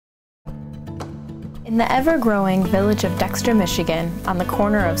In the ever-growing village of Dexter, Michigan, on the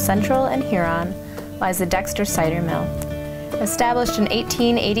corner of Central and Huron, lies the Dexter Cider Mill. Established in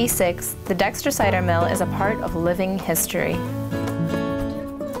 1886, the Dexter Cider Mill is a part of living history.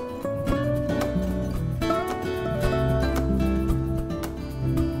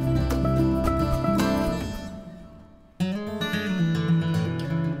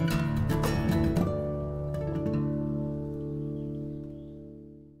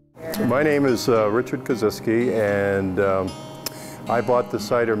 My name is Richard Koziski, and I bought the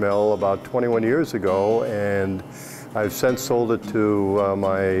cider mill about 21 years ago, and I've since sold it to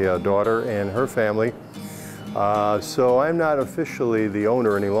my daughter and her family. So I'm not officially the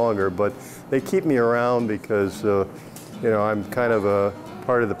owner any longer, but they keep me around because you know, I'm kind of a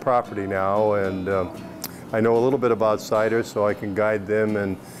part of the property now, and I know a little bit about cider, so I can guide them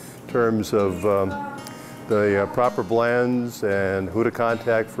in terms of the proper blends and who to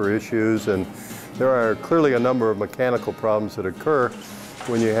contact for issues. And there are clearly a number of mechanical problems that occur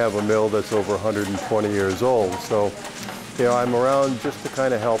when you have a mill that's over 120 years old. So, you know, I'm around just to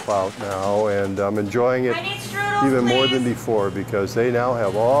kind of help out now, and I'm enjoying it even more than before because they now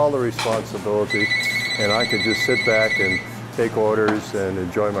have all the responsibility, and I can just sit back and take orders and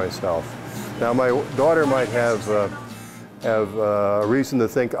enjoy myself. Now, my daughter might have a reason to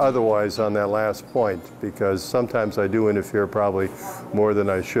think otherwise on that last point, because sometimes I do interfere probably more than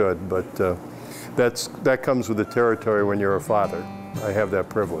I should, but that comes with the territory when you're a father. I have that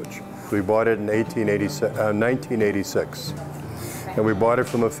privilege. We bought it in 1986, and we bought it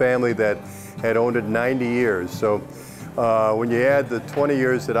from a family that had owned it 90 years. So when you add the 20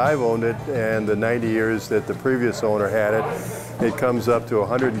 years that I've owned it and the 90 years that the previous owner had it, it comes up to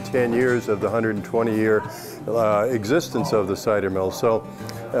 110 years of the 120-year existence of the cider mill. So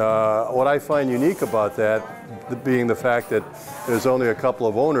what I find unique about that, being the fact that there's only a couple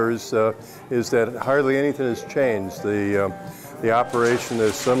of owners, is that hardly anything has changed. The operation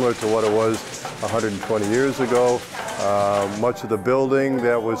is similar to what it was 120 years ago. Much of the building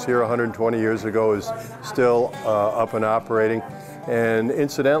that was here 120 years ago is still up and operating. And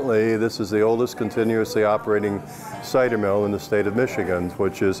incidentally, this is the oldest continuously operating cider mill in the state of Michigan,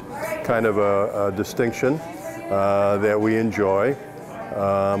 which is kind of a distinction that we enjoy.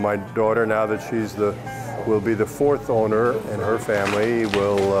 My daughter, now that will be the fourth owner in her family,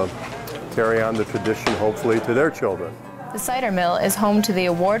 will carry on the tradition, hopefully, to their children. The cider mill is home to the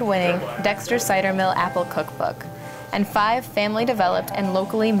award-winning Dexter Cider Mill Apple Cookbook and 5 family-developed and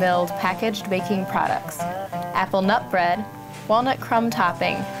locally milled packaged baking products: apple nut bread, walnut crumb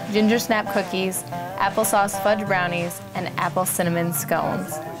topping, ginger snap cookies, applesauce fudge brownies, and apple cinnamon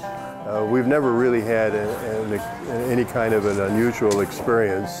scones. We've never really had any kind of an unusual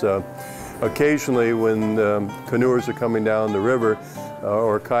experience. Occasionally when canoers are coming down the river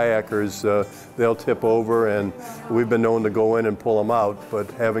or kayakers, they'll tip over, and we've been known to go in and pull them out. But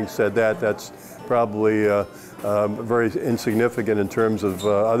having said that, that's probably very insignificant in terms of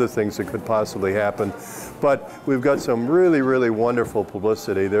other things that could possibly happen. But we've got some really, really wonderful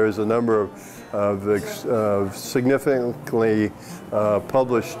publicity. There's a number of significantly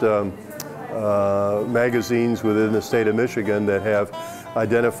published magazines within the state of Michigan that have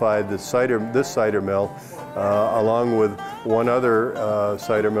identified this cider mill, along with one other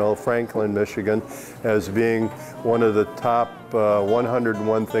cider mill, Franklin, Michigan, as being one of the top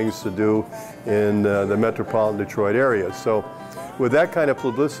 101 things to do in the metropolitan Detroit area. So with that kind of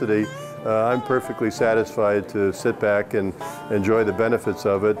publicity, I'm perfectly satisfied to sit back and enjoy the benefits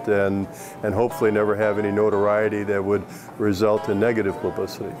of it, and hopefully never have any notoriety that would result in negative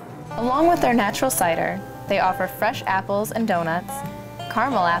publicity. Along with their natural cider, they offer fresh apples and donuts,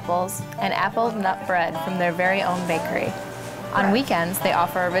 caramel apples, and apple nut bread from their very own bakery. On weekends, they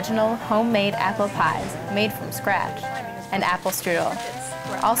offer original homemade apple pies made from scratch and apple strudel.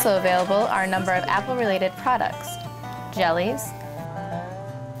 Also available are a number of apple-related products: jellies,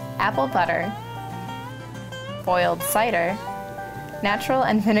 apple butter, boiled cider, natural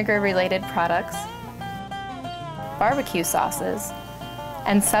and vinegar-related products, barbecue sauces,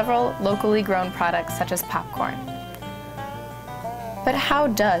 and several locally grown products such as popcorn. But how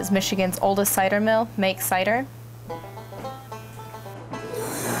does Michigan's oldest cider mill make cider?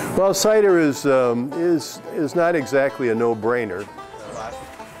 Well, cider is not exactly a no-brainer.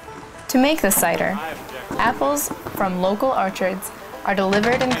 To make the cider, apples from local orchards are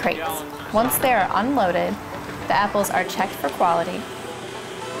delivered in crates. Once they are unloaded, the apples are checked for quality,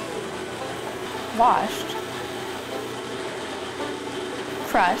 washed,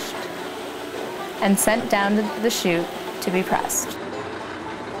 crushed, and sent down to the chute to be pressed.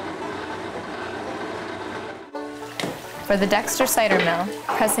 For the Dexter Cider Mill,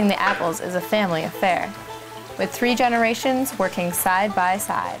 pressing the apples is a family affair, with 3 generations working side by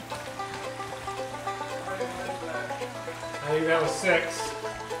side. I think that was 6.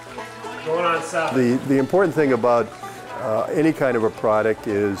 Going on 7. The important thing about any kind of a product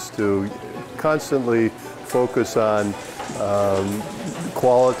is to constantly focus on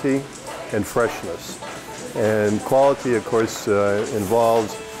quality and freshness. And quality, of course,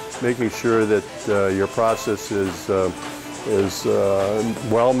 involves making sure that your process is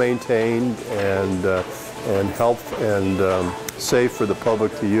well maintained and safe for the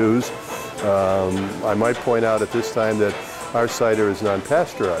public to use. I might point out at this time that our cider is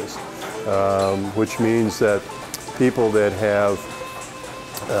non-pasteurized, which means that people that have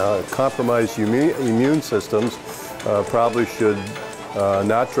compromised immune systems probably should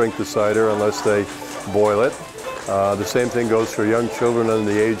not drink the cider unless they boil it. The same thing goes for young children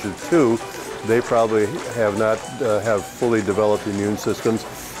under the age of 2. They probably have not have fully developed immune systems,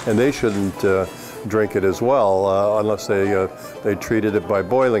 and they shouldn't drink it as well unless they treated it by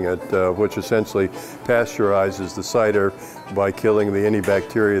boiling it, which essentially pasteurizes the cider by killing any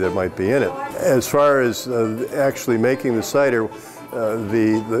bacteria that might be in it. As far as actually making the cider,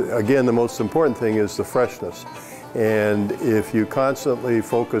 again, the most important thing is the freshness. And if you constantly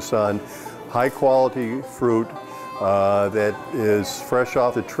focus on high quality fruit that is fresh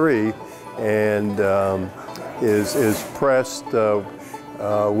off the tree and is pressed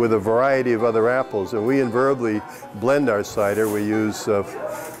with a variety of other apples, and we invariably blend our cider. We use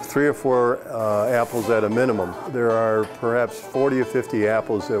 3 or 4 apples at a minimum. There are perhaps 40 or 50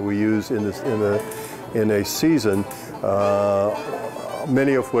 apples that we use in a season,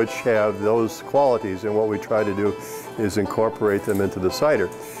 many of which have those qualities, and what we try to do is incorporate them into the cider.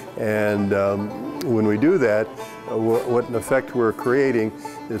 And when we do that, what in effect we're creating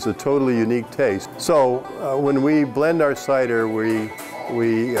is a totally unique taste. So when we blend our cider, we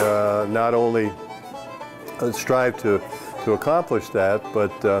not only strive to accomplish that,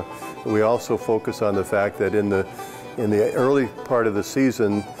 but we also focus on the fact that in the early part of the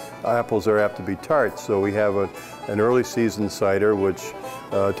season, apples are apt to be tart. So we have an early season cider which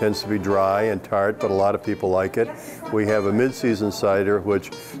tends to be dry and tart, but a lot of people like it. We have a mid-season cider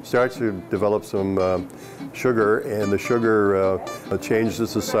which starts to develop some sugar, and the sugar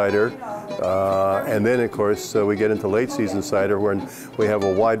changes the cider. And then, of course, we get into late season cider when we have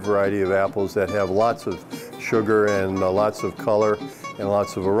a wide variety of apples that have lots of sugar and lots of color and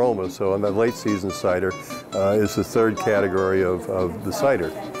lots of aroma. So in the late season cider is the 3rd category of the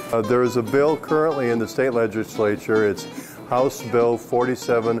cider. There is a bill currently in the state legislature. It's House Bill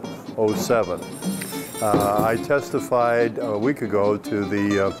 4707. I testified a week ago to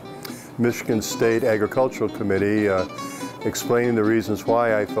the Michigan State Agricultural Committee explaining the reasons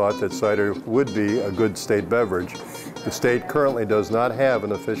why I thought that cider would be a good state beverage. The state currently does not have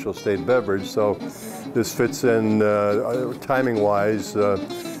an official state beverage, so this fits in timing-wise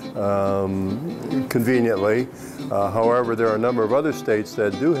conveniently. However, there are a number of other states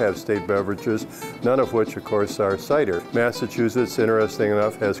that do have state beverages, none of which, of course, are cider. Massachusetts, interesting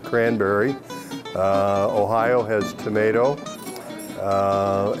enough, has cranberry. Ohio has tomato.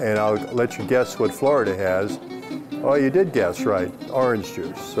 And I'll let you guess what Florida has. Oh, you did guess right, orange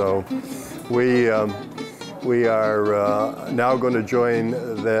juice. So we are now going to join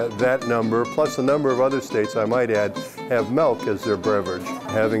that number, plus a number of other states, I might add, have milk as their beverage.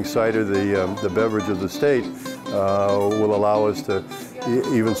 Having cider the beverage of the state will allow us to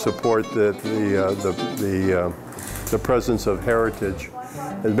even support the presence of heritage.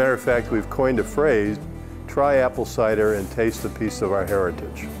 As a matter of fact, we've coined a phrase, try apple cider and taste a piece of our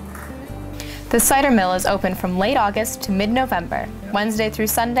heritage. The cider mill is open from late August to mid-November, Wednesday through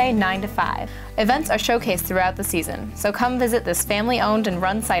Sunday, 9 to 5. Events are showcased throughout the season, so come visit this family-owned and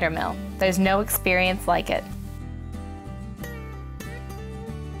run cider mill. There's no experience like it.